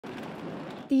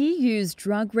The EU's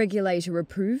drug regulator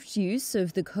approved use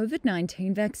of the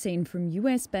COVID-19 vaccine from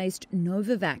US-based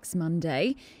Novavax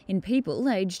Monday in people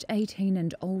aged 18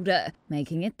 and older,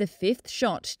 making it the fifth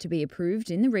shot to be approved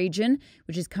in the region,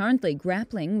 which is currently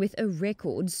grappling with a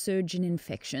record surge in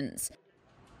infections.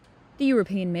 The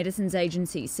European Medicines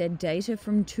Agency said data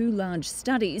from two large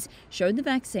studies showed the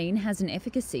vaccine has an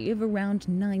efficacy of around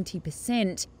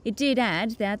 90%. It did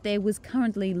add that there was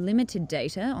currently limited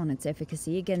data on its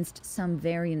efficacy against some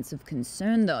variants of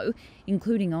concern, though,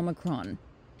 including Omicron.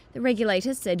 The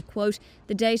regulator said, quote,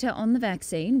 "The data on the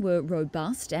vaccine were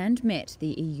robust and met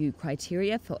the EU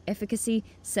criteria for efficacy,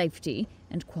 safety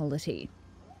and quality."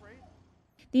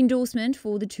 The endorsement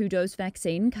for the two-dose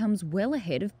vaccine comes well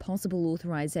ahead of possible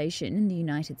authorisation in the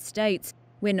United States,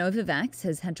 where Novavax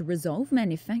has had to resolve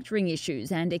manufacturing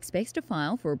issues and expects to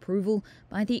file for approval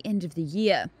by the end of the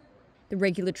year. The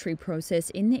regulatory process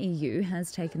in the EU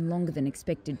has taken longer than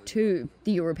expected too.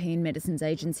 The European Medicines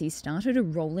Agency started a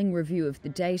rolling review of the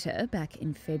data back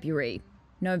in February.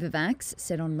 Novavax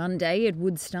said on Monday it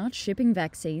would start shipping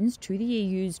vaccines to the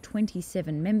EU's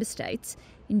 27 member states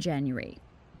in January.